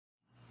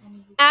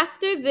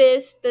After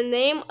this, the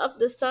name of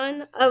the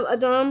son of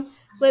Adam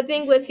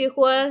living with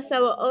Yahuwah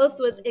Sabaoth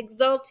was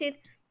exalted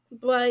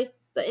by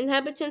the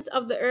inhabitants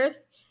of the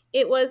earth.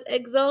 It was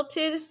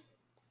exalted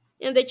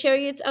in the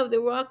chariots of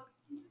the rock,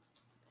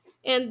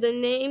 and the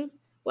name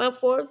went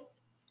forth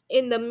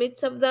in the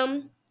midst of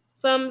them.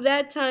 From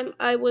that time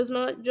I was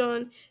not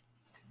drawn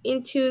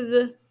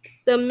into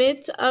the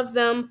midst of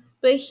them,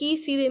 but he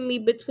seated me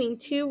between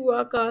two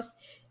rock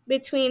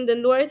between the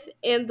north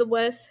and the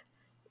west,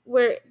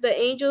 where the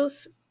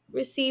angels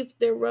received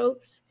their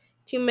ropes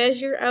to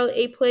measure out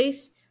a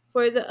place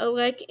for the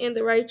elect and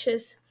the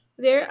righteous.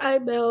 There I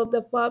beheld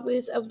the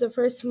fathers of the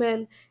first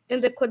men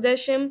and the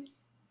Kodeshim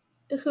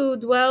who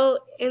dwell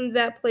in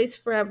that place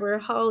forever.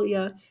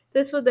 Hallelujah.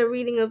 This was the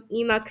reading of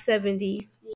Enoch 70.